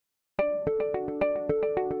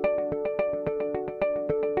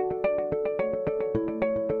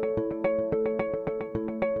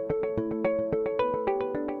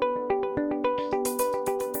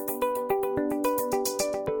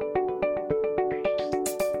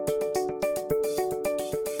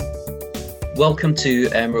Welcome to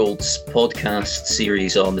Emerald's podcast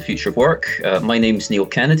series on the future of work. My name's Neil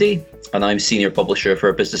Kennedy, and I'm Senior Publisher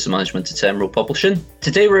for Business and Management at Emerald Publishing.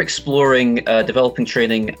 Today we're exploring developing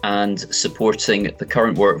training and supporting the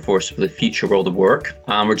current workforce for the future world of work.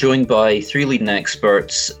 And we're joined by three leading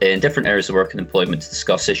experts in different areas of work and employment to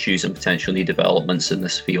discuss issues and potential new developments in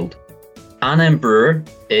this field. Anne M. Brewer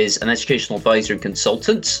is an educational advisor and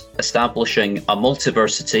consultant, establishing a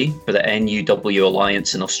multiversity for the NUW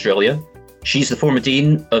Alliance in Australia. She's the former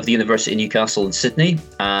Dean of the University of Newcastle in Sydney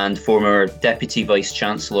and former Deputy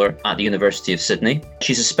Vice-Chancellor at the University of Sydney.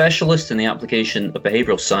 She's a specialist in the application of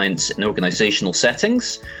behavioural science in organisational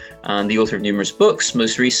settings and the author of numerous books,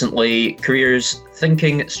 most recently Careers,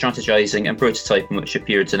 Thinking, Strategising and Prototyping, which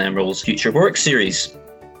appeared in Emerald's Future Work series.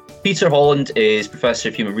 Peter Holland is Professor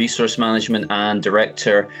of Human Resource Management and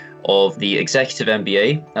Director of the Executive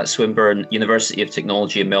MBA at Swinburne University of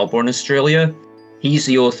Technology in Melbourne, Australia. He's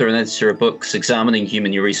the author and editor of books examining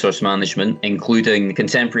human resource management, including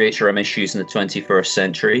contemporary HRM issues in the 21st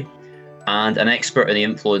century, and an expert in the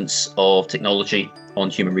influence of technology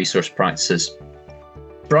on human resource practices.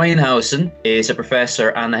 Brian Howson is a professor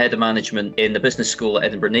and the head of management in the business school at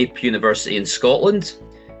Edinburgh Napier University in Scotland.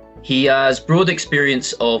 He has broad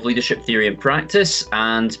experience of leadership theory and practice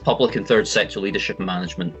and public and third sector leadership and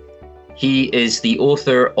management. He is the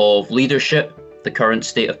author of Leadership, The Current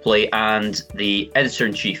State of Play, and the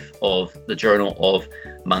editor-in-chief of the Journal of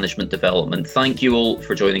Management Development. Thank you all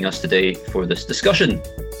for joining us today for this discussion.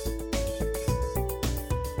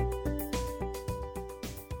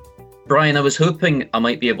 Brian, I was hoping I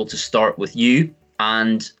might be able to start with you,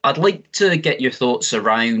 and I'd like to get your thoughts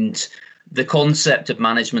around the concept of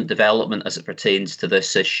management development as it pertains to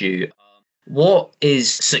this issue. What is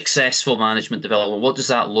successful management development? What does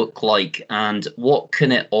that look like? And what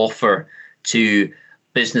can it offer to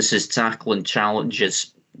businesses tackling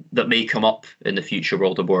challenges that may come up in the future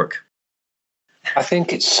world of work? I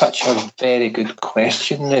think it's such a very good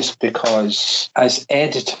question, this, because as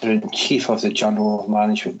editor-in-chief of the Journal of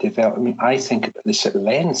Management Development, I think about this at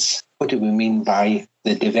length. What do we mean by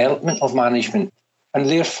the development of management? And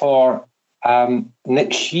therefore,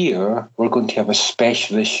 next year, we're going to have a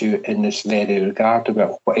special issue in this very regard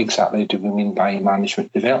about what exactly do we mean by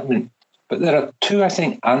management development. But there are two, I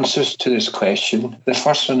think, answers to this question. The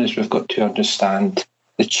first one is we've got to understand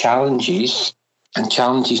the challenges. And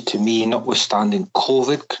challenges to me, notwithstanding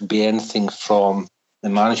COVID, could be anything from the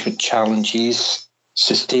management challenges,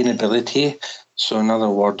 sustainability. So in other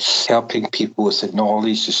words, helping people with the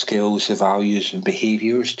knowledge, the skills, the values and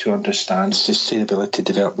behaviours to understand sustainability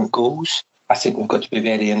development goals. I think we've got to be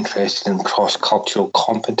very interested in cross-cultural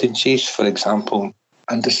competencies. For example,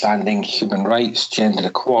 understanding human rights, gender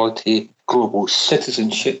equality, global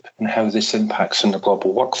citizenship and how this impacts on the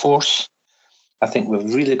global workforce. I think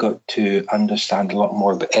we've really got to understand a lot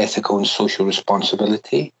more about ethical and social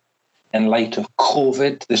responsibility. In light of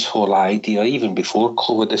COVID, this whole idea, even before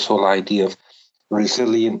COVID, this whole idea of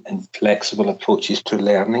resilient and flexible approaches to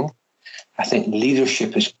learning. I think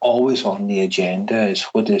leadership is always on the agenda. Is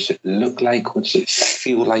what does it look like? What does it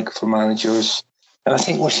feel like for managers? And I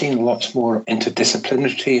think we're seeing lots more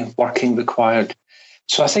interdisciplinary working required.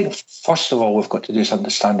 So I think, first of all, we've got to do is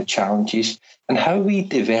understand the challenges. And how we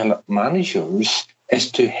develop managers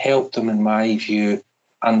is to help them, in my view,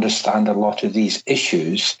 understand a lot of these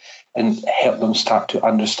issues and help them start to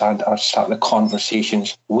understand or start the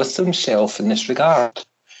conversations with themselves in this regard.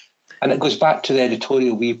 And it goes back to the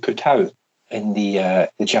editorial we put out in the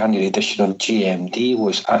January edition of GMD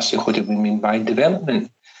was actually what do we mean by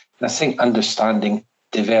development? And I think understanding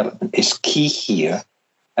development is key here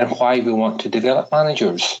and why we want to develop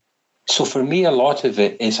managers. So for me, a lot of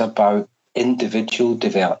it is about individual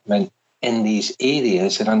development in these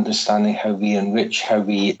areas and understanding how we enrich, how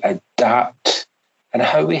we adapt, and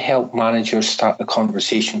how we help managers start the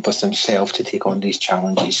conversation with themselves to take on these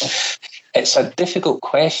challenges. It's a difficult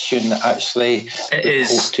question, actually. It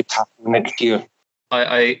is. To tackle next year.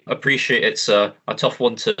 I appreciate it's a tough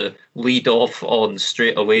one to lead off on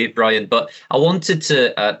straight away, Brian, but I wanted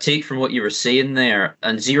to take from what you were saying there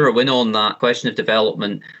and zero in on that question of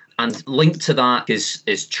development, and linked to that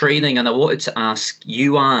is training. And I wanted to ask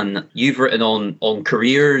you, Anne, you've written on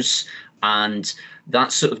careers, and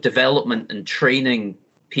that sort of development and training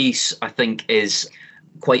piece, I think, is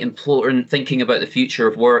quite important, thinking about the future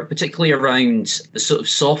of work, particularly around the sort of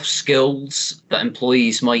soft skills that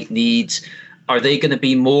employees might need. Are they going to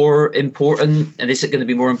be more important? And is it going to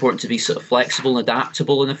be more important to be sort of flexible and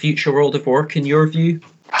adaptable in the future world of work, in your view?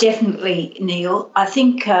 Definitely, Neil. I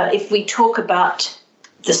think if we talk about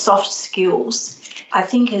the soft skills, I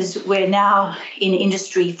think as we're now in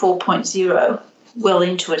Industry 4.0, well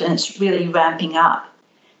into it, and it's really ramping up.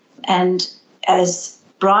 And as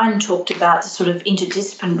Brian talked about, the sort of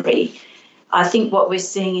interdisciplinary, I think what we're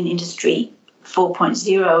seeing in Industry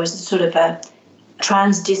 4.0 is a sort of a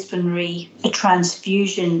transdisciplinary, a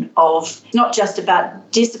transfusion of not just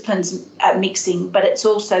about disciplines mixing, but it's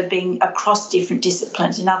also being across different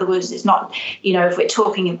disciplines. In other words, it's not, if we're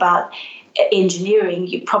talking about engineering,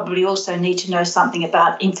 you probably also need to know something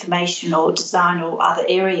about information or design or other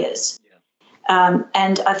areas.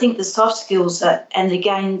 And I think the soft skills and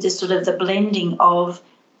again, the sort of the blending of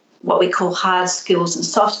what we call hard skills and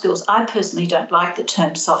soft skills. I personally don't like the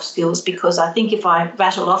term soft skills because I think if I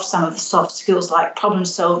rattle off some of the soft skills like problem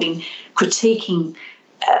solving, critiquing,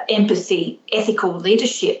 empathy, ethical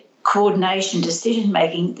leadership, coordination, decision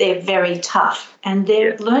making, they're very tough and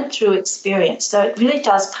they're learnt through experience. So it really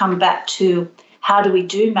does come back to how do we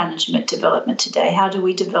do management development today? How do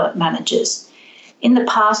we develop managers? In the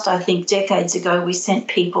past, I think decades ago, we sent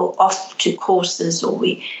people off to courses or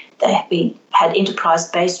we had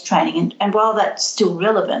enterprise-based training. And while that's still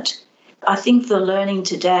relevant, I think the learning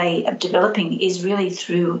today of developing is really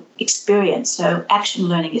through experience. So action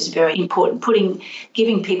learning is very important,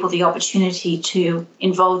 giving people the opportunity to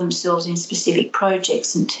involve themselves in specific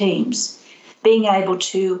projects and teams, being able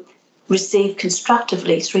to receive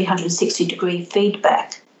constructively 360-degree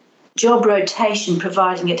feedback, job rotation,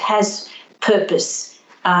 providing it has purpose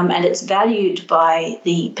and it's valued by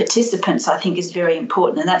the participants, I think is very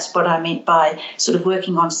important. And that's what I meant by sort of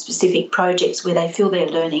working on specific projects where they feel they're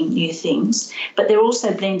learning new things, but they're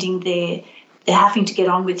also blending they're having to get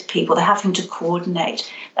on with people, they're having to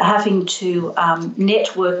coordinate, they're having to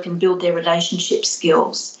network and build their relationship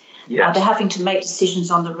skills. Yes. They're having to make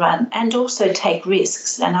decisions on the run and also take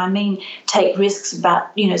risks. And I mean take risks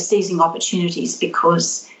about, seizing opportunities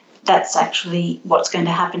because that's actually what's going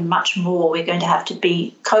to happen much more. We're going to have to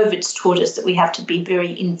be, COVID's taught us that we have to be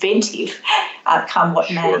very inventive, come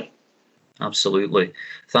what may. Absolutely.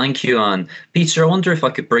 Thank you, Anne. Peter, I wonder if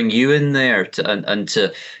I could bring you in there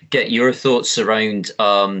to get your thoughts around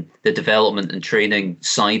the development and training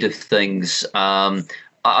side of things.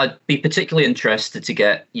 I'd be particularly interested to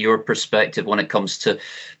get your perspective when it comes to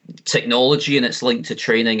technology and its link to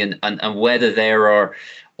training and whether there are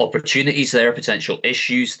opportunities there, potential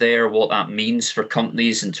issues there, what that means for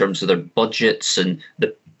companies in terms of their budgets, and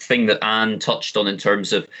the thing that Anne touched on in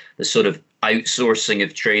terms of the sort of outsourcing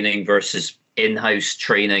of training versus in-house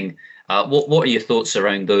training. What are your thoughts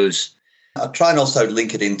around those? I'll try and also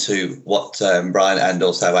link it into what Brian and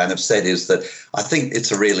also Anne have said, is that I think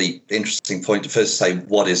it's a really interesting point to first say,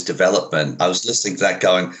 what is development? I was listening to that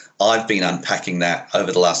going, I've been unpacking that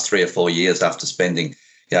over the last 3 or 4 years after spending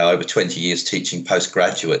over 20 years teaching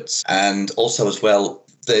postgraduates. And also as well,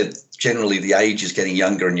 generally the age is getting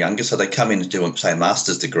younger and younger. So they come in and do, say, a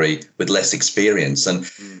master's degree with less experience.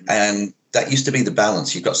 And that used to be the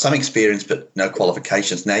balance. You've got some experience, but no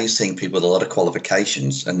qualifications. Now you're seeing people with a lot of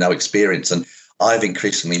qualifications and no experience. And I've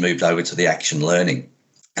increasingly moved over to the action learning.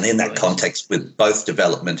 And in that context, with both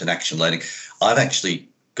development and action learning, I've actually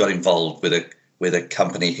got involved with a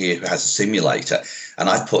company here who has a simulator. And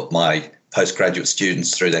I put my postgraduate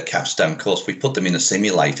students through their capstone course. We put them in a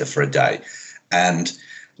simulator for a day. And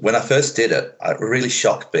when I first did it, it really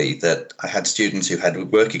shocked me that I had students who had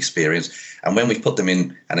work experience. And when we put them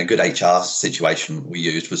in, and a good HR situation we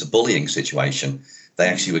used was a bullying situation. They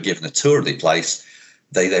actually were given a tour of the place.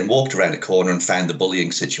 They then walked around a corner and found the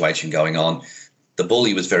bullying situation going on. The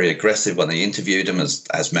bully was very aggressive when they interviewed him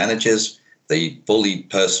as managers. The bullied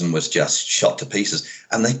person was just shot to pieces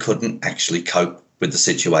and they couldn't actually cope with the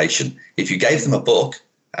situation. If you gave them a book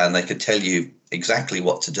and they could tell you exactly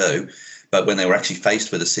what to do, but when they were actually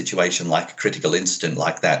faced with a situation like a critical incident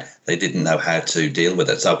like that, they didn't know how to deal with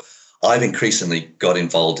it. So I've increasingly got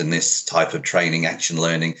involved in this type of training, action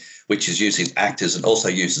learning, which is using actors and also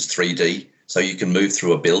uses 3D. So you can move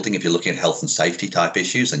through a building if you're looking at health and safety type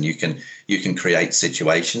issues, and you can create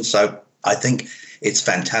situations. So I think it's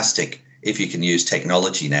fantastic if you can use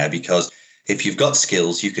technology now, because if you've got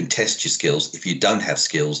skills, you can test your skills. If you don't have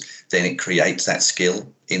skills, then it creates that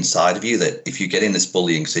skill inside of you that if you get in this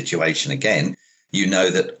bullying situation again, you know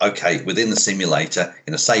that, okay, within the simulator,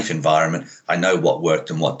 in a safe environment, I know what worked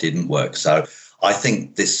and what didn't work. So I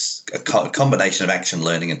think a combination of action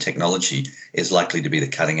learning and technology is likely to be the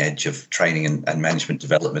cutting edge of training and management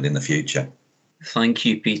development in the future. Thank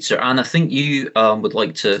you, Peter. And I think you would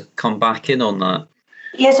like to come back in on that.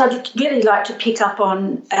 Yes, I'd really like to pick up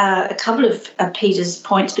on a couple of Peter's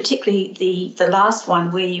points, particularly the last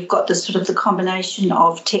one, where you've got the sort of the combination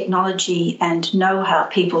of technology and know-how,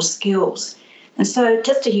 people's skills. And so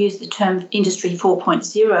just to use the term Industry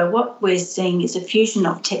 4.0, what we're seeing is a fusion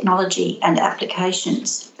of technology and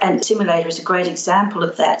applications. And Simulator is a great example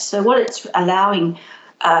of that. So what it's allowing,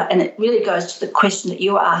 and it really goes to the question that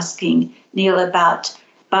you're asking, Neil, about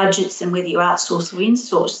budgets and whether you outsource or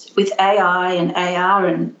insource. With AI and AR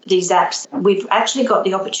and these apps, we've actually got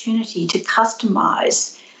the opportunity to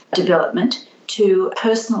customize development, to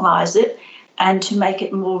personalize it, and to make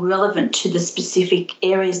it more relevant to the specific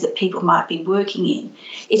areas that people might be working in.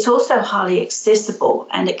 It's also highly accessible,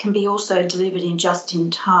 and it can be also delivered in just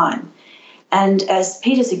in time. And as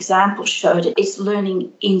Peter's example showed, it's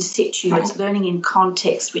learning in situ, it's learning in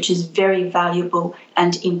context, which is very valuable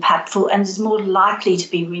and impactful and is more likely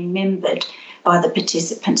to be remembered by the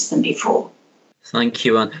participants than before. Thank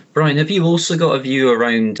you, Anne. Brian, have you also got a view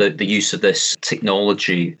around the use of this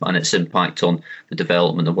technology and its impact on the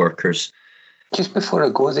development of workers? Just before I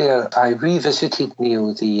go there, I revisited,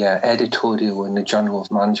 Neil, the editorial in the Journal of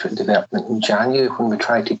Management Development in January when we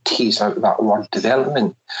tried to tease out that word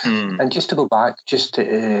development. And just to go back,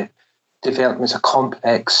 development is a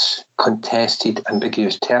complex, contested,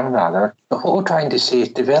 ambiguous term rather. But what we're trying to say is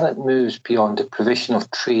development moves beyond the provision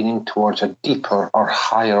of training towards a deeper or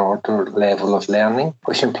higher order level of learning,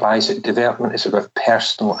 which implies that development is about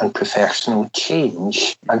personal and professional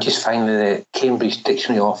change. And just finally, the Cambridge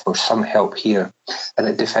Dictionary offers some help here, and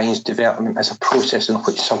it defines development as a process in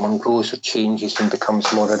which someone grows or changes and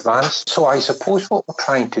becomes more advanced. So I suppose what we're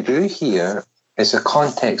trying to do here is the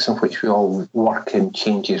context in which we all work in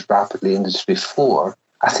changes rapidly in Industry 4.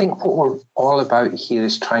 I think what we're all about here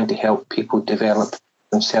is trying to help people develop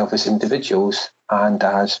themselves as individuals and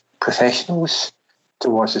as professionals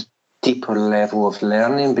towards a deeper level of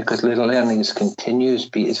learning, because learning is continuous,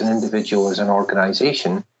 be it as an individual or as an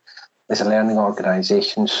organisation, as a learning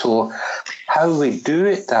organisation. So how we do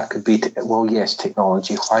it, that could be, yes,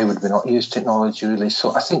 technology. Why would we not use technology, really?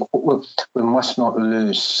 So I think we must not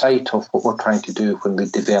lose sight of what we're trying to do when we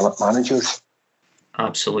develop managers.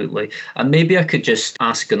 Absolutely. And maybe I could just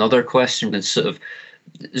ask another question and sort of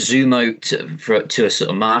zoom out to a sort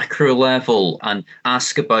of macro level and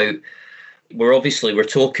ask about, we're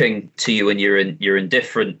talking to you, and you're in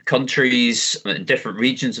different countries, in different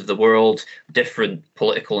regions of the world, different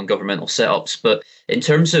political and governmental setups. But in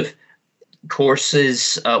terms of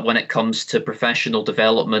courses, when it comes to professional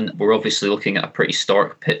development, we're obviously looking at a pretty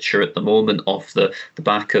stark picture at the moment off the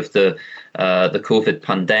back of the COVID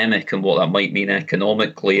pandemic and what that might mean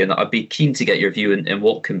economically. And I'd be keen to get your view in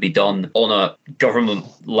what can be done on a government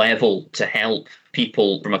level to help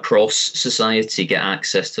people from across society get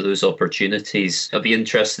access to those opportunities. I'd be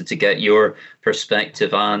interested to get your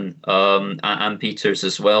perspective, Anne, and Peter's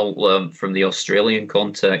as well, from the Australian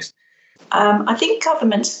context. I think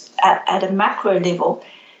governments at a macro level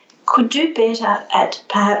could do better at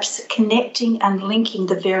perhaps connecting and linking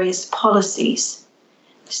the various policies.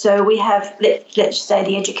 So we have, let's say,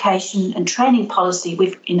 the education and training policy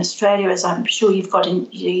in Australia, as I'm sure you've got in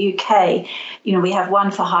the UK. We have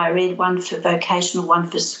one for higher ed, one for vocational, one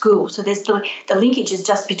for school. So there's the linkage is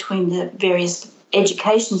just between the various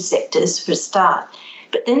education sectors for a start.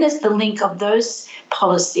 But then there's the link of those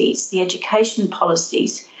policies, the education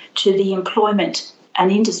policies, to the employment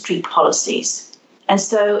and industry policies. And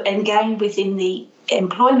so, again, within the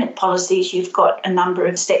employment policies, you've got a number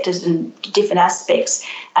of sectors and different aspects,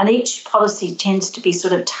 and each policy tends to be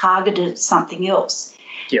sort of targeted at something else.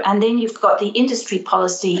 Yeah. And then you've got the industry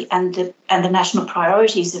policy and the national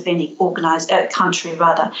priorities of any country,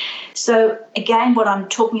 rather. So again, what I'm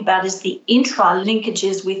talking about is the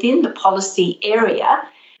intra-linkages within the policy area,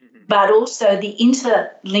 but also the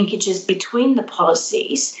interlinkages between the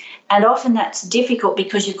policies. And often that's difficult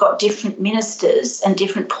because you've got different ministers and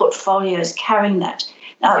different portfolios carrying that.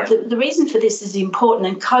 Now, the reason for this is important,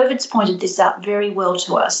 and COVID's pointed this out very well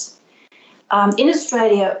to us. In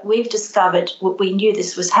Australia, we've discovered, we knew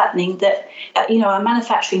this was happening, that our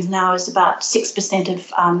manufacturing now is about 6%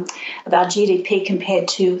 of our GDP compared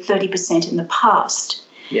to 30% in the past.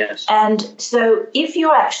 Yes. And so if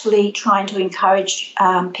you're actually trying to encourage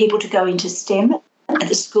people to go into STEM at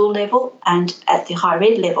the school level and at the higher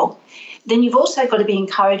ed level, then you've also got to be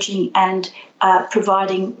encouraging and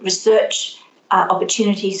providing research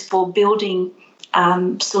opportunities for building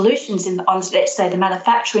solutions on, let's say, the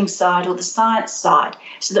manufacturing side or the science side,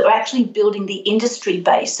 so that we're actually building the industry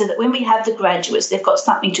base, so that when we have the graduates, they've got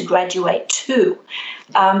something to graduate to.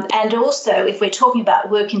 And also, if we're talking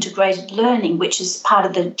about work-integrated learning, which is part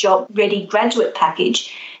of the job-ready graduate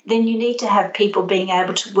package, then you need to have people being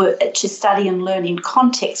able to study and learn in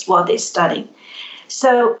context while they're studying.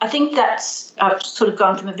 So I think that's, I've sort of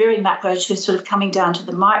gone from a very macro to sort of coming down to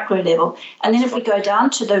the micro level. And then if we go down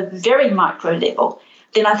to the very micro level,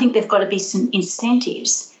 then I think there've got to be some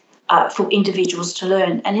incentives for individuals to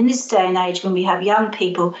learn. And in this day and age, when we have young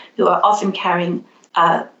people who are often carrying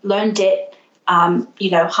loan debt,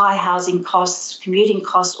 high housing costs, commuting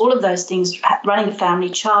costs, all of those things, running a family,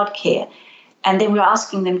 childcare, and then we're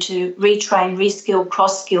asking them to retrain, reskill,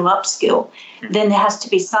 cross-skill, upskill, then there has to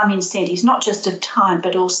be some incentives, not just of time,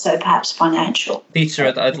 but also perhaps financial. Peter,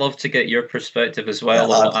 I'd love to get your perspective as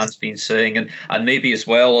well on what Anne's been saying, and maybe as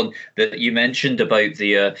well on that you mentioned about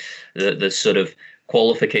the sort of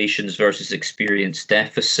qualifications versus experience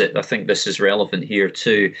deficit. I think this is relevant here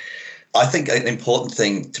too. I think an important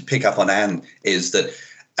thing to pick up on, Anne, is that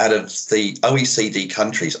out of the OECD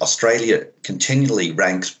countries, Australia continually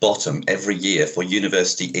ranks bottom every year for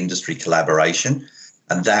university industry collaboration.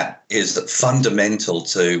 And that is fundamental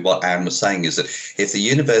to what Anne was saying, is that if the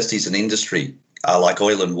universities and industry are like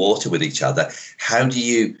oil and water with each other, how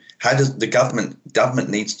does the government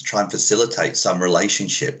needs to try and facilitate some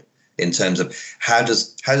relationship in terms of how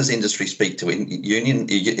does industry speak to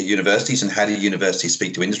universities, and how do universities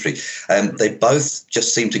speak to industry? They both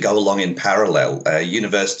just seem to go along in parallel.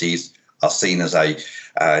 Universities are seen as a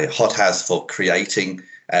hothouse for creating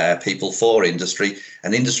people for industry,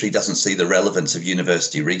 and industry doesn't see the relevance of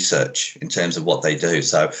university research in terms of what they do.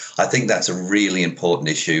 So I think that's a really important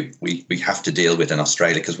issue we have to deal with in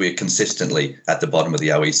Australia, because we're consistently at the bottom of the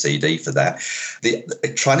OECD for that.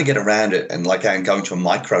 Trying to get around it, and like I'm going to a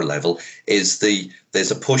micro level, is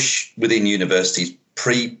there's a push within universities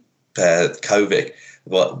pre-COVID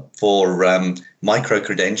for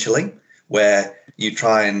micro-credentialing, where you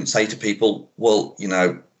try and say to people, well,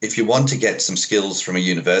 if you want to get some skills from a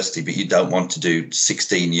university, but you don't want to do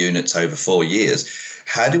 16 units over 4 years,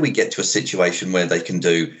 how do we get to a situation where they can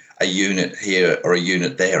do a unit here or a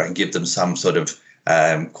unit there and give them some sort of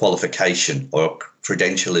qualification or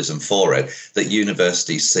credentialism for it that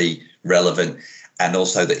universities see relevant, and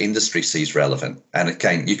also the industry sees relevant? And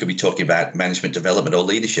again, you could be talking about management development or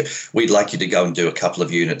leadership. We'd like you to go and do a couple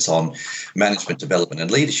of units on management development and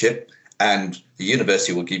leadership, and the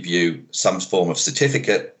university will give you some form of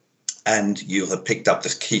certificate, and you'll have picked up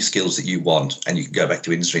the key skills that you want, and you can go back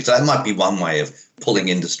to industry. So that might be one way of pulling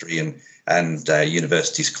industry and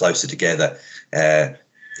universities closer together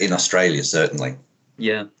in Australia, certainly.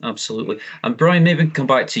 Yeah, absolutely. And Brian, maybe we can come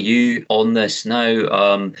back to you on this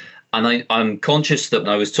now. And I'm conscious that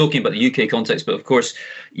I was talking about the UK context, but of course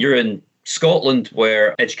you're in Scotland,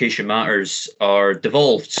 where education matters are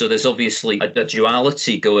devolved. So there's obviously a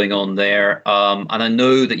duality going on there. And I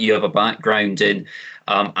know that you have a background in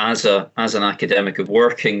as an academic of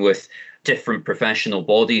working with different professional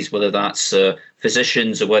bodies, whether that's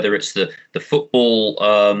physicians or whether it's the football,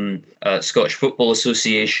 Scottish Football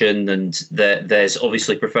Association, and there's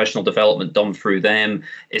obviously professional development done through them.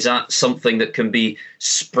 Is that something that can be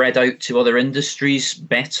spread out to other industries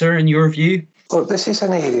better, in your view? Well, this is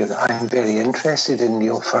an area that I'm very interested in,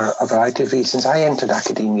 Neil, for a variety of reasons. I entered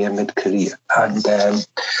academia mid-career, and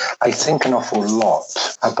I think an awful lot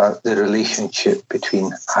about the relationship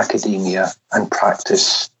between academia and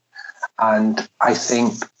practice. And I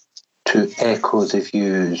think, to echo the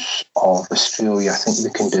views of Australia, I think we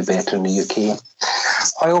can do better in the UK.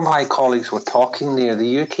 While my colleagues were talking there,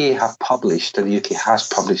 the UK has published, talking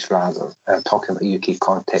about UK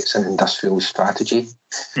context and industrial strategy.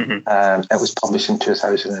 Mm-hmm. It was published in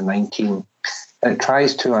 2019. And it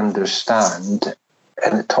tries to understand,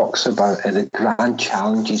 and it talks about the grand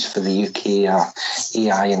challenges for the UK are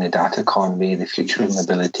AI and the data economy, the future of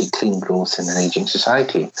mobility, clean growth in an ageing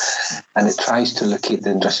society. And it tries to look at the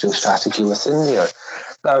industrial strategy within there.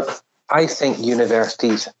 Now, I think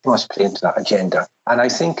universities must play into that agenda. And I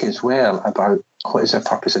think as well about what is the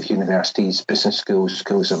purpose of universities, business schools,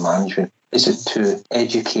 schools of management. Is it to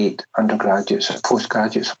educate undergraduates or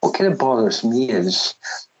postgraduates? What kind of bothers me is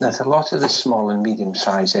that a lot of the small and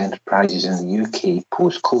medium-sized enterprises in the UK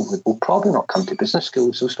post-COVID will probably not come to business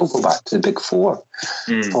schools. They'll still go back to the Big Four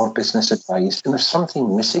for business advice. And there's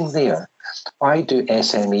something missing there. Why do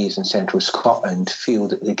SMEs in central Scotland feel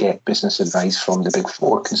that they get business advice from the Big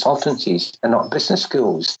Four consultancies and not business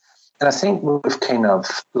schools? And I think we've kind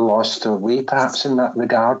of lost our way perhaps in that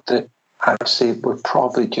regard, that I'd say we're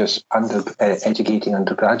probably just educating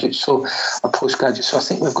undergraduates or postgraduates. So I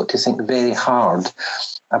think we've got to think very hard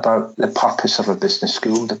about the purpose of a business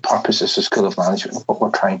school, the purpose of a school of management, and what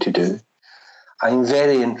we're trying to do. I'm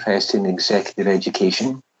very interested in executive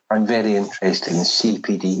education. I'm very interested in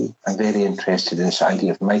CPD. I'm very interested in this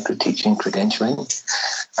idea of micro-teaching credentialing.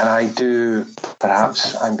 And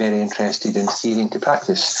I'm very interested in theory into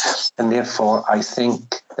practice. And therefore, I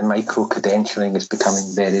think the micro-credentialing is becoming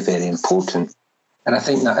very, very important. And I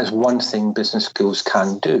think that is one thing business schools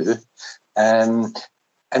can do.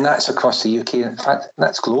 And that's across the UK. In fact,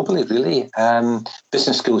 that's globally, really.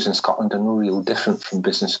 Business schools in Scotland are no real different from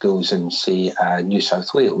business schools in, say, New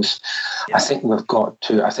South Wales. Yeah. I think it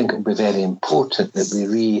will be very important that we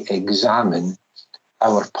re-examine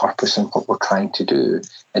our purpose and what we're trying to do,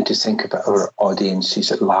 and to think about our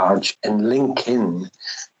audiences at large and link in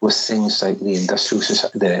with things like the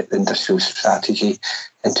industrial strategy,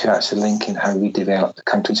 and to actually link in how we develop the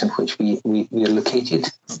countries in which we are located.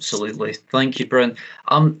 Absolutely. Thank you, Brent.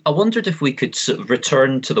 I wondered if we could sort of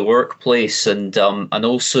return to the workplace and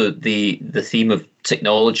also the theme of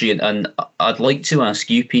technology. And I'd like to ask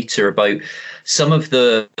you, Peter, about some of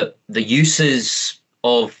the uses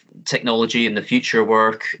of technology in the future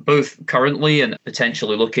work, both currently and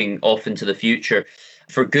potentially looking off into the future,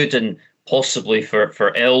 for good and possibly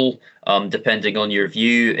for ill, depending on your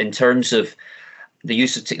view, in terms of the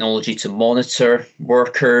use of technology to monitor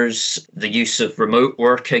workers, the use of remote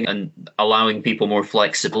working and allowing people more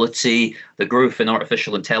flexibility, the growth in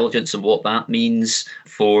artificial intelligence and what that means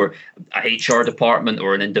for a HR department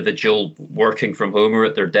or an individual working from home or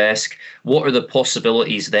at their desk. What are the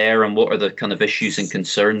possibilities there, and what are the kind of issues and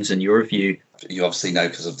concerns in your view? You obviously know,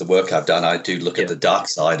 because of the work I've done, I do look at the dark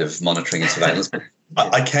side of monitoring and surveillance.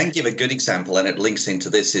 I can give a good example, and it links into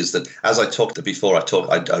this, is that as I talked before,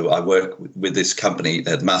 I work with this company,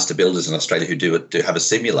 Master Builders in Australia, who do have a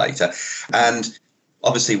simulator. And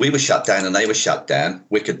obviously we were shut down and they were shut down.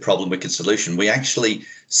 Wicked problem, wicked solution. We actually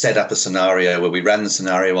set up a scenario where we ran the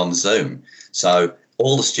scenario on Zoom. So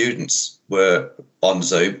all the students were on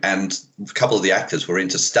Zoom and a couple of the actors were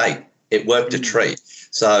interstate. It worked a treat.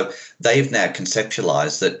 So they've now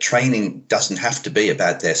conceptualised that training doesn't have to be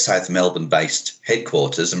about their South Melbourne-based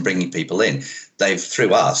headquarters and bringing people in.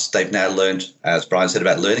 Through us, they've now learned, as Brian said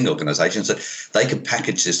about learning organisations, that they can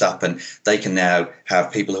package this up and they can now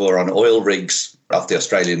have people who are on oil rigs off the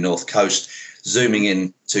Australian North Coast zooming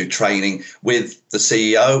in to training with the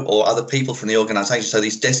CEO or other people from the organisation. So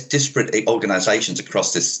these disparate organisations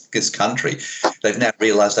across this country, they've now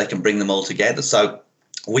realised they can bring them all together. So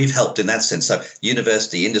we've helped in that sense. So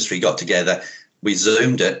university, industry got together, we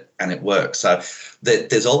Zoomed it, and it worked. So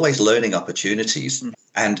there's always learning opportunities.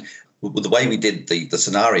 And the way we did the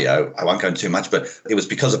scenario, I won't go into too much, but it was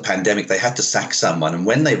because of pandemic, they had to sack someone. And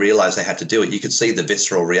when they realized they had to do it, you could see the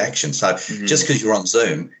visceral reaction. So just because you're on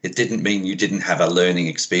Zoom, it didn't mean you didn't have a learning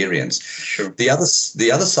experience. Sure. The other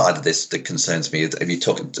side of this that concerns me, if you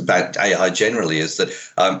talk about AI generally, is that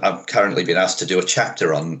I've currently been asked to do a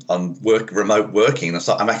chapter on remote working. And I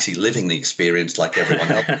thought, I'm actually living the experience like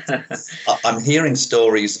everyone else. I'm hearing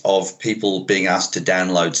stories of people being asked to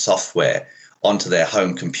download software onto their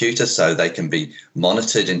home computer so they can be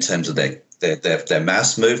monitored in terms of their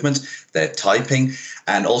mouse movements, their typing,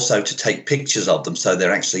 and also to take pictures of them so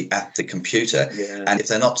they're actually at the computer. Yeah. And if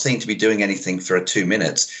they're not seen to be doing anything for 2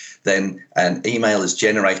 minutes, then an email is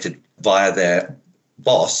generated via their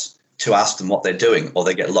boss to ask them what they're doing, or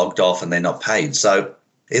they get logged off and they're not paid. So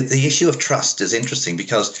the issue of trust is interesting,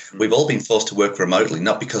 because we've all been forced to work remotely,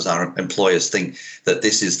 not because our employers think that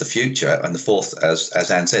this is the future. And the fourth, as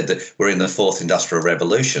Anne said, that we're in the fourth industrial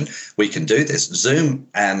revolution. We can do this. Zoom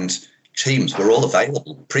and Teams were all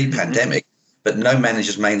available pre-pandemic, but no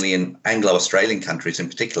managers, mainly in Anglo-Australian countries in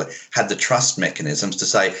particular, had the trust mechanisms to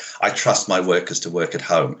say, I trust my workers to work at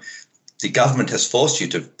home. The government has forced you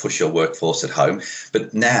to push your workforce at home,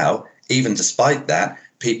 but now, even despite that,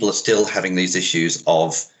 people are still having these issues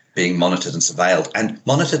of being monitored and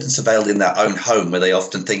surveilled in their own home, where they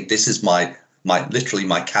often think, this is literally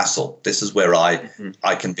my castle. This is where I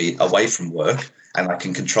can be away from work and I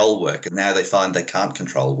can control work. And now they find they can't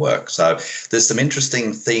control work. So there's some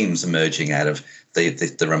interesting themes emerging out of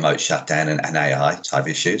the remote shutdown and AI type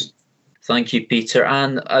issues. Thank you, Peter.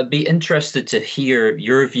 And I'd be interested to hear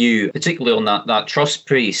your view, particularly on that trust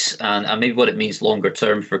piece and maybe what it means longer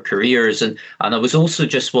term for careers. And I was also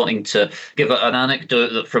just wanting to give an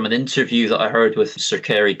anecdote from an interview that I heard with Sir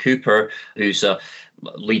Kerry Cooper, who's a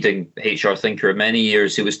leading HR thinker of many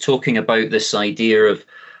years, who was talking about this idea of,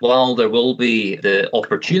 while there will be the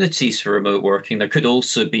opportunities for remote working, there could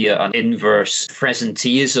also be an inverse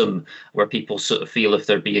presenteeism where people sort of feel if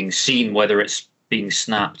they're being seen, whether it's being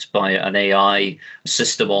snapped by an AI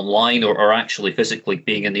system online or actually physically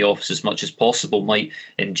being in the office as much as possible, might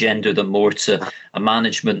engender them more to a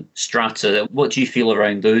management strata. What do you feel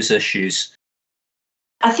around those issues?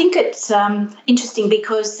 I think it's interesting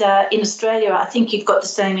because in Australia, I think you've got the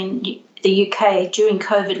same in the UK. During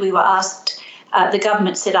COVID, we were asked, the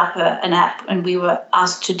government set up an app and we were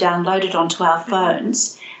asked to download it onto our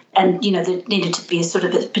phones. And, there needed to be a sort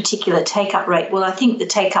of a particular take-up rate. Well, I think the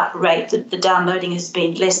take-up rate, the downloading has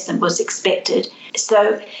been less than was expected.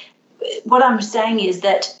 So what I'm saying is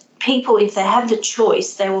that people, if they have the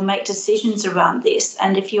choice, they will make decisions around this.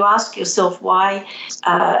 And if you ask yourself why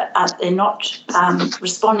they're not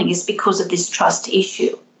responding, is because of this trust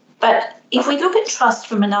issue. But if we look at trust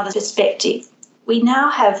from another perspective, we now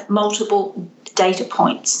have multiple data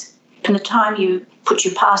points. From the time you put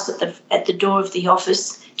your pass at the door of the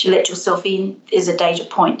office to let yourself in is a data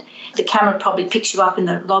point. The camera probably picks you up in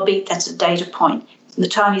the lobby, that's a data point. From the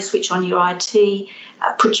time you switch on your IT,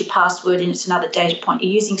 put your password in, it's another data point.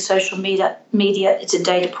 You're using social media, it's a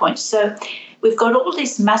data point. So we've got all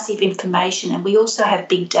this massive information, and we also have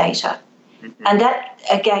big data. And that,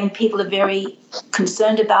 again, people are very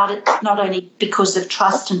concerned about it, not only because of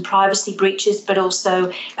trust and privacy breaches, but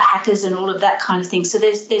also hackers and all of that kind of thing. So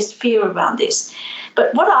there's fear around this.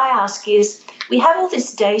 But what I ask is, we have all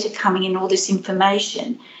this data coming in, all this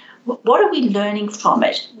information. What are we learning from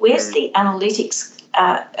it? Where's the analytics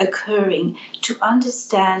occurring to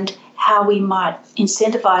understand how we might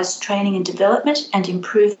incentivize training and development and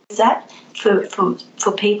improve that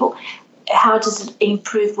for people? How does it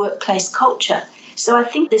improve workplace culture? So I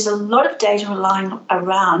think there's a lot of data lying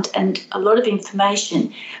around and a lot of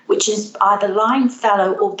information which is either lying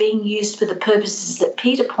fallow or being used for the purposes that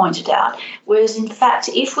Peter pointed out, whereas in fact,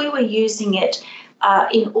 if we were using it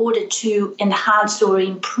in order to enhance or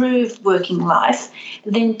improve working life,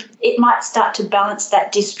 then it might start to balance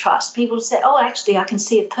that distrust. People say, oh, actually, I can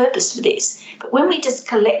see a purpose for this. But when we just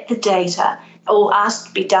collect the data or ask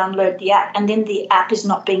to be download the app, and then the app is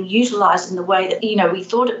not being utilised in the way that we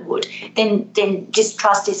thought it would, then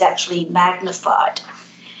distrust is actually magnified.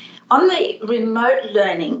 On the remote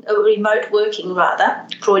working,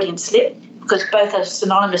 Freudian slip, because both are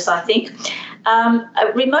synonymous, I think.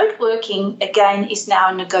 Remote working, again, is now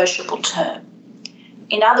a negotiable term.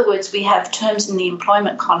 In other words, we have terms in the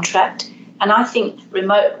employment contract, and I think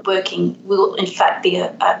remote working will, in fact, be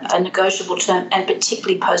a negotiable term, and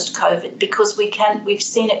particularly post-COVID, because we've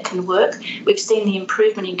seen it can work. We've seen the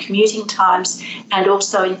improvement in commuting times and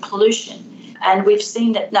also in pollution. And we've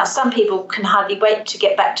seen that now some people can hardly wait to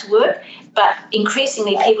get back to work, but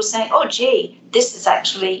increasingly people saying, oh, gee, this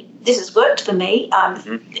has worked for me. I'm,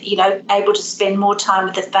 able to spend more time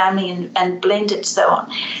with the family and blend and so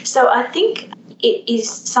on. So I think it is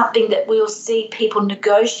something that we'll see people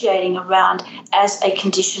negotiating around as a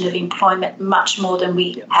condition of employment much more than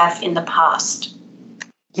we have in the past.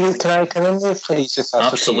 Can I move, please?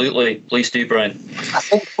 Absolutely. Okay. Please do, Brian. I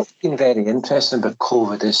think what's been very interesting about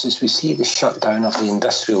COVID is we see the shutdown of the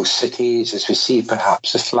industrial cities, as we see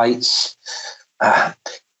perhaps the flights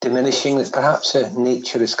diminishing, that perhaps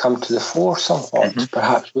nature has come to the fore somewhat. Mm-hmm.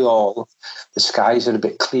 Perhaps the skies are a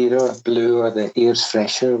bit clearer, bluer, the air's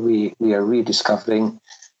fresher. We are rediscovering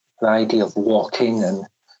the idea of walking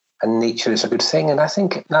and nature is a good thing. And I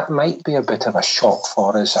think that might be a bit of a shock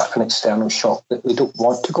for us, an external shock, that we don't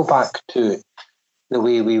want to go back to the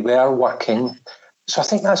way we were working. So I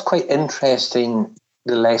think that's quite interesting,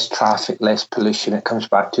 the less traffic, less pollution. It comes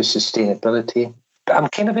back to sustainability. But I'm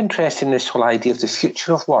kind of interested in this whole idea of the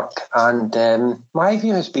future of work. And my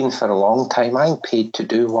view has been for a long time, I'm paid to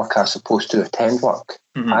do work as opposed to attend work.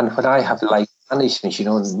 Mm-hmm. And when I have line managed, as you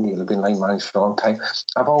know, Neil, I've been line managed for a long time,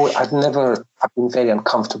 I've been very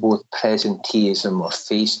uncomfortable with presenteeism or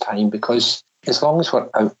FaceTime, because as long as we're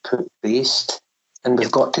output based, and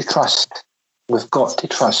we've got to trust.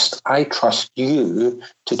 I trust you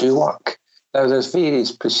to do work. Now, there's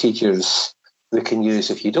various procedures we can use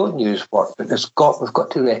if you don't use work, but we've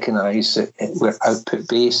got to recognise that we're output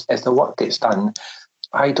based. As the work gets done,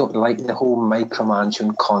 I don't like the whole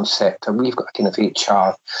micromanagement concept. And we've got a kind of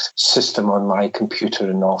HR system on my computer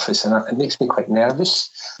in the office, and it makes me quite nervous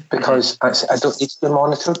because I don't need to be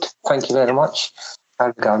monitored. Thank you very much. I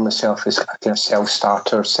regard myself as a kind of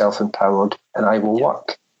self-starter, self-empowered, and I will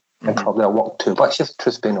work. And probably I'll work too much, if the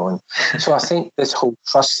truth be known. So I think this whole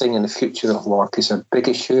trust thing in the future of work is a big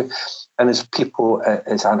issue. And as people,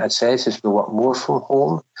 as Anna says, as we work more from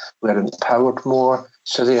home, we're empowered more.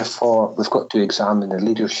 So therefore, we've got to examine the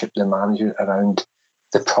leadership, the management around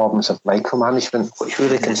the problems of micromanagement, which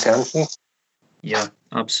really concerns me. Yeah,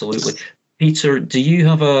 absolutely. Peter, do you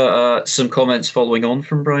have some comments following on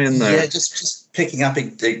from Brian there? Yeah, just picking up,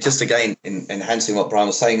 just again, enhancing what Brian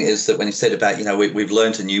was saying, is that when he said about, we've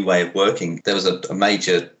learned a new way of working, there was a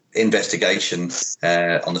major investigation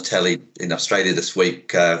on the telly in Australia this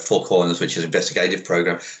week, Four Corners, which is an investigative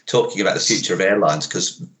program, talking about the future of airlines,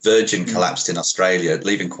 because Virgin collapsed in Australia,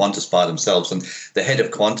 leaving Qantas by themselves. And the head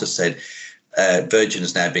of Qantas said, Virgin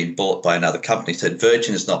has now been bought by another company, said,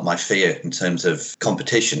 Virgin is not my fear in terms of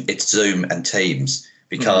competition. It's Zoom and Teams,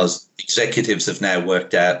 because executives have now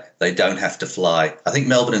worked out they don't have to fly. I think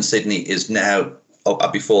Melbourne and Sydney is now,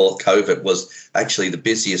 before COVID, was actually the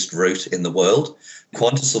busiest route in the world.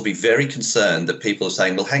 Qantas will be very concerned that people are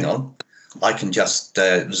saying, well, hang on, I can just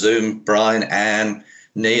Zoom, Brian, Anne,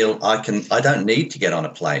 Neil, I don't need to get on a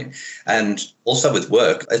plane. And also with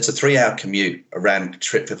work, it's a 3-hour commute, a round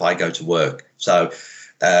trip if I go to work. So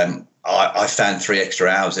I found 3 extra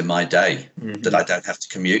hours in my day that I don't have to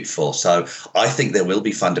commute for. So I think there will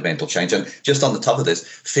be fundamental change. And just on the top of this,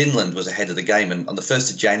 Finland was ahead of the game. And on the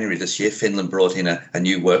 1st of January this year, Finland brought in a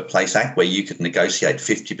new workplace act where you could negotiate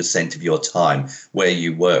 50% of your time where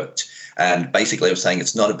you worked. And basically I was saying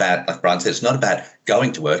it's not about, like Brian said, it's not about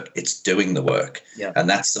going to work, it's doing the work. Yeah. And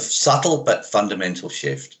that's the subtle but fundamental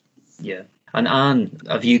shift. Yeah. And Anne,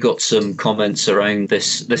 have you got some comments around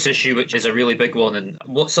this issue, which is a really big one? And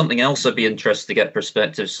what's something else I'd be interested to get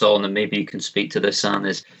perspectives on, and maybe you can speak to this, Anne,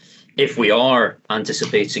 is if we are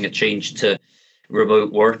anticipating a change to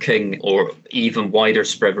remote working or even wider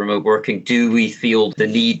spread remote working, do we feel the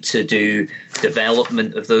need to do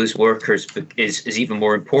development of those workers is even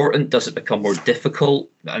more important? Does it become more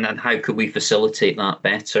difficult? And how could we facilitate that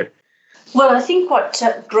better? Well, I think what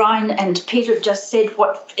Brian and Peter have just said,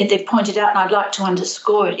 what they've pointed out, and I'd like to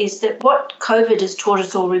underscore it, is that what COVID has taught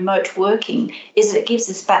us, all remote working, is that it gives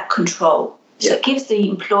us back control. So it gives the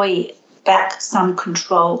employee back some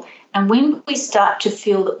control. And when we start to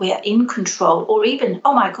feel that we are in control, or even,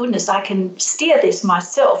 oh my goodness, I can steer this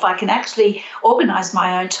myself, I can actually organise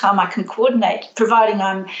my own time, I can coordinate, providing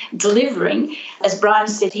I'm delivering. As Brian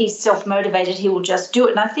said, he's self-motivated, he will just do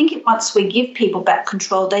it. And I think once we give people back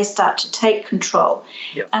control, they start to take control.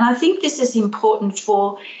 Yep. And I think this is important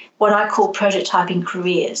for what I call prototyping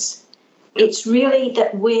careers. It's really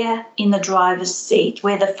that we're in the driver's seat,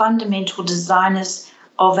 we're the fundamental designers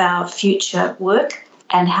of our future work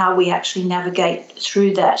and how we actually navigate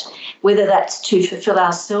through that, whether that's to fulfill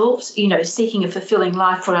ourselves, seeking a fulfilling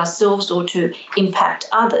life for ourselves or to impact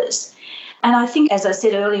others. And I think, as I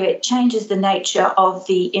said earlier, it changes the nature of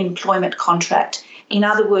the employment contract. In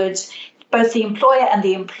other words, both the employer and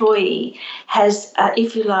the employee has,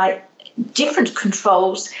 if you like, different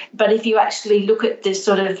controls, but if you actually look at this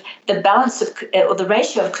sort of the balance of or the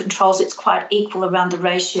ratio of controls, it's quite equal around the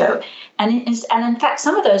ratio. And in fact,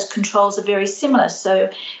 some of those controls are very similar.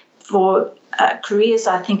 So for careers,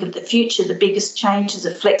 I think of the future, the biggest changes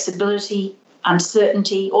are flexibility,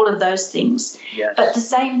 uncertainty, all of those things. Yes. But the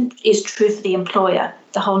same is true for the employer,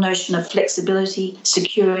 the whole notion of flexibility,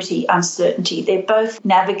 security, uncertainty. They're both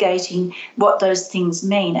navigating what those things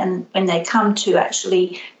mean. And when they come to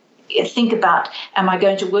actually think about, am I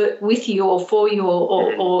going to work with you or for you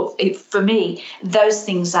or for me, those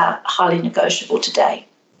things are highly negotiable today.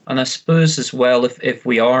 And I suppose as well, if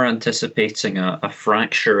we are anticipating a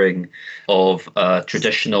fracturing of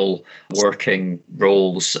traditional working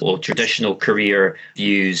roles or traditional career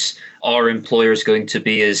views, are employers going to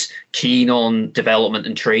be as keen on development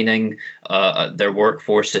and training their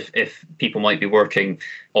workforce if people might be working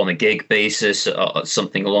on a gig basis,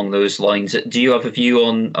 something along those lines? Do you have a view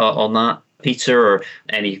on that, Peter, or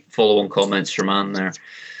any follow-on comments from Anne there?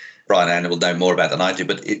 Brian and Anna will know more about than I do,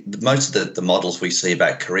 but most of the models we see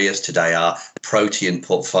about careers today are protean,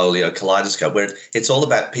 portfolio, kaleidoscope, where it's all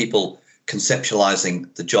about people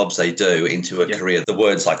conceptualizing the jobs they do into a career. The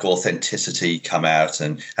words like authenticity come out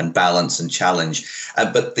and balance and challenge.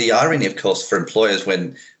 But the irony, of course, for employers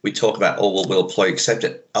when we talk about, will employee accept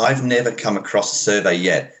it? I've never come across a survey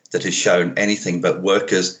yet that has shown anything but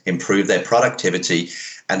workers improve their productivity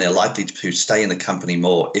and they're likely to stay in the company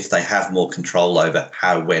more if they have more control over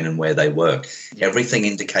how, when and where they work. Everything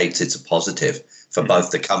indicates it's a positive for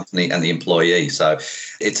both the company and the employee. So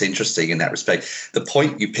it's interesting in that respect. The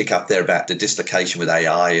point you pick up there about the dislocation with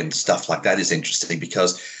AI and stuff like that is interesting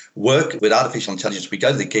because work with artificial intelligence, we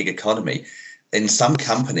go to the gig economy. In some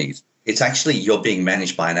companies, it's actually you're being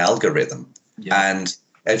managed by an algorithm. And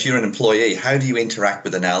if you're an employee, how do you interact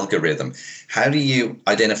with an algorithm? How do you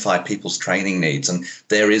identify people's training needs? And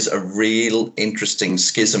there is a real interesting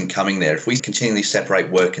schism coming there. If we continually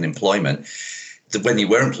separate work and employment, when you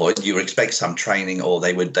were employed, you would expect some training or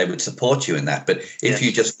they would support you in that. But if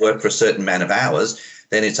you just work for a certain amount of hours,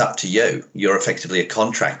 then it's up to you. You're effectively a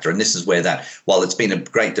contractor. And this is where that, while it's been a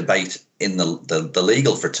great debate in the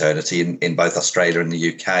legal fraternity in both Australia and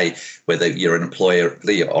the UK, whether you're an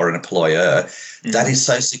employee or an employer, that is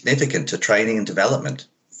so significant to training and development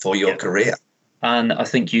for your career. And I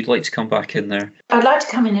think you'd like to come back in there. I'd like to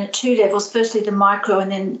come in at two levels, firstly the micro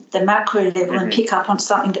and then the macro level, and pick up on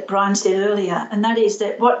something that Brian said earlier, and that is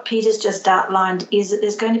that what Peter's just outlined is that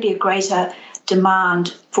there's going to be a greater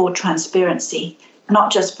demand for transparency,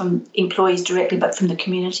 not just from employees directly, but from the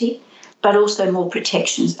community, but also more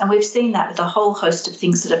protections. And we've seen that with a whole host of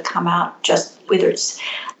things that have come out, just whether it's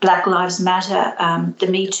Black Lives Matter, the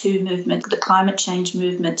Me Too movement, the climate change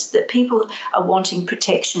movements, that people are wanting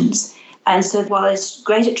protections. And so while there's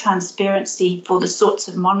greater transparency for the sorts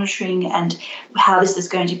of monitoring and how this is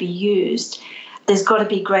going to be used, there's got to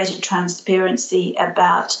be greater transparency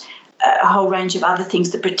about a whole range of other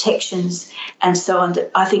things, the protections and so on,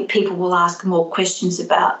 that I think people will ask more questions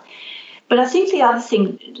about. But I think the other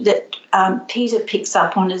thing that Peter picks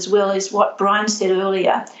up on as well is what Brian said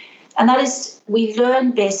earlier, and that is we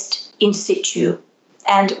learn best in situ.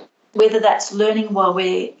 And whether that's learning while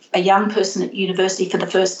we're a young person at university for the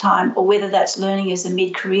first time, or whether that's learning as a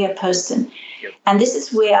mid-career person. Yep. And this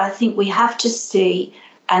is where I think we have to see,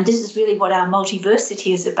 and this is really what our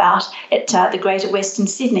multiversity is about at the Greater Western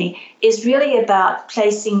Sydney, is really about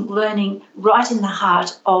placing learning right in the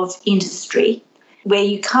heart of industry, where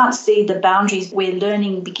you can't see the boundaries where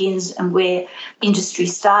learning begins and where industry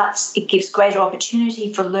starts. It gives greater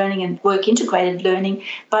opportunity for learning and work-integrated learning,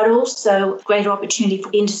 but also greater opportunity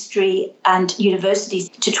for industry and universities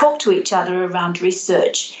to talk to each other around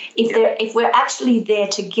research. If we're actually there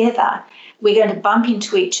together, we're going to bump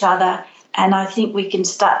into each other, and I think we can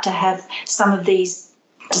start to have some of these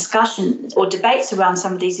discussions or debates around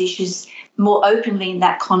some of these issues more openly in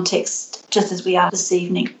that context, just as we are this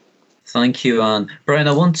evening. Thank you, Anne. Brian,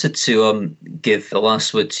 I wanted to give the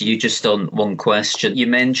last word to you just on one question. You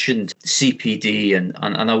mentioned CPD, and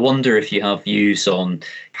I wonder if you have views on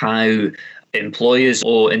how employers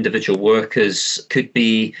or individual workers could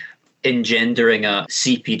be engendering a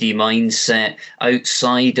CPD mindset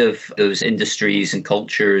outside of those industries and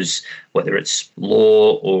cultures, whether it's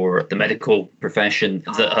law or the medical profession,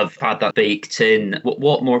 that have had that baked in.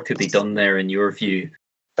 What more could be done there in your view?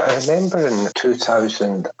 I remember in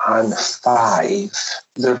 2005,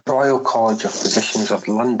 the Royal College of Physicians of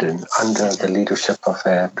London, under the leadership of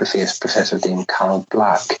Professor Dame Carol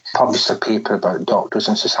Black, published a paper about doctors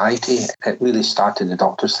and society. It really started the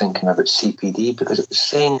doctors thinking about CPD, because it was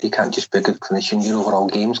saying you can't just be a good clinician, your overall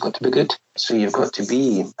game's got to be good. So you've got to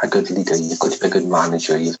be a good leader, you've got to be a good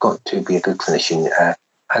manager, you've got to be a good clinician.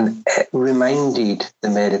 And it reminded the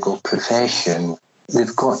medical profession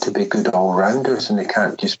they've got to be good all-rounders and they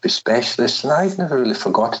can't just be specialists. And I've never really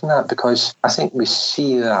forgotten that, because I think we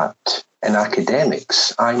see that in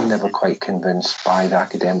academics. I'm never quite convinced by the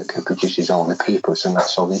academic who produces all the papers and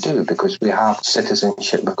that's all they do, because we have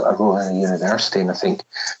citizenship, we've got a role in a university, and I think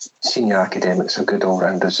senior academics are good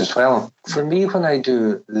all-rounders as well. For me, when I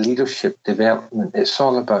do leadership development, it's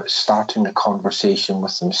all about starting a conversation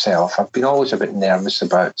with themselves. I've been always a bit nervous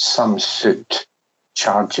about some suit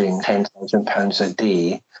charging £10,000 a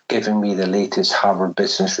day, giving me the latest Harvard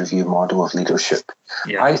Business Review model of leadership.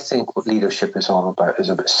 Yeah. I think what leadership is all about is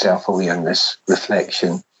about self-awareness,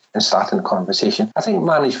 reflection, and starting a conversation. I think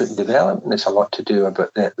management development is a lot to do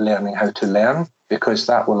about learning how to learn, because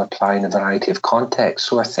that will apply in a variety of contexts.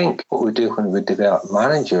 So I think what we do when we develop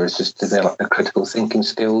managers is develop their critical thinking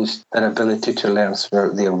skills, their ability to learn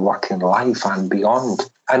throughout their working life and beyond.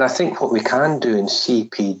 And I think what we can do in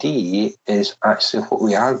CPD is actually what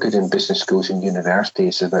we are good in business schools and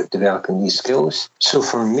universities about developing these skills. So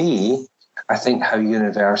for me, I think how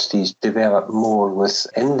universities develop more with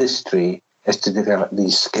industry is to develop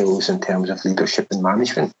these skills in terms of leadership and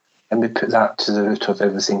management. And we put that to the root of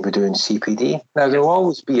everything we do in CPD. Now, there will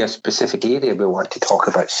always be a specific area we want to talk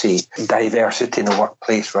about, say, diversity in the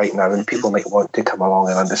workplace right now, and people might want to come along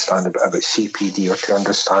and understand a bit about CPD or to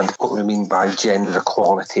understand what we mean by gender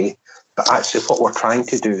equality. But actually what we're trying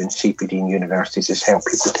to do in CPD in universities is help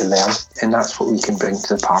people to learn, and that's what we can bring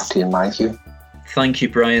to the party, in my view. Thank you,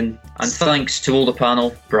 Brian. And thanks to all the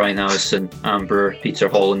panel, Brian Allison, Amber, Peter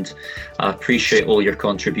Holland. I appreciate all your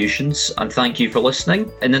contributions and thank you for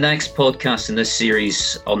listening. In the next podcast in this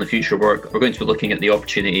series on the future of work, we're going to be looking at the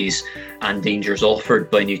opportunities and dangers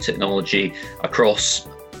offered by new technology across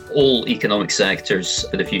all economic sectors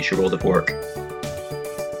for the future world of work.